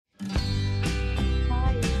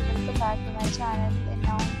back to my channel, and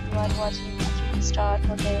now you are watching a 3-star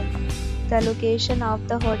hotel. The location of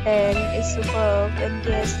the hotel is superb and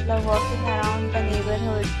guests love walking around the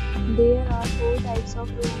neighborhood. There are 4 types of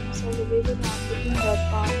rooms available on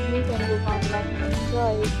booking.com. You can book online and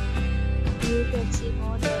enjoy it. You can see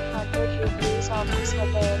more than 100 reviews of this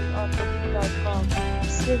hotel on booking.com.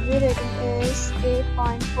 Its review rating is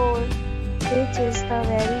 8.4, which is the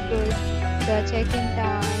very good. The check-in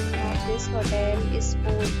time of this hotel is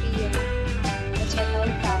 4 p.m. The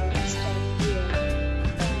check-out time is 10 p.m.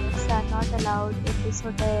 Pets are not allowed in this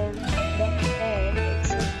hotel. The hotel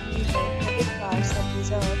accepts major credit cards and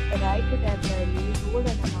reserves the right to temporarily hold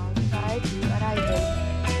an amount prior to arrival.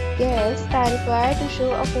 Guests are required to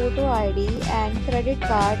show a photo ID and credit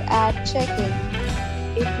card at check-in.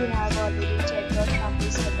 If you have already checked out from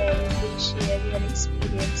this hotel, please share your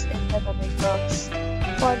experience in the comment box.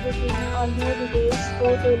 For booking or more details, go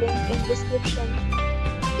to link in description.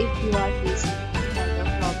 If you are facing any kind of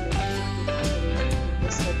problem with booking in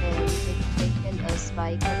this hotel, then tell us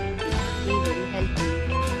by commenting. We will help you.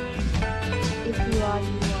 If you are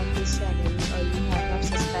new on this channel or you have not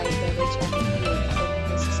subscribed our channel yet,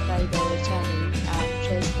 then subscribe our channel and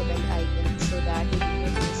press the bell icon so that you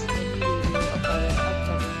don't miss any video of our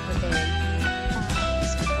upcoming hotel.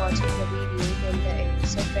 Thanks for watching the video till the end.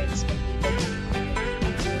 So friends,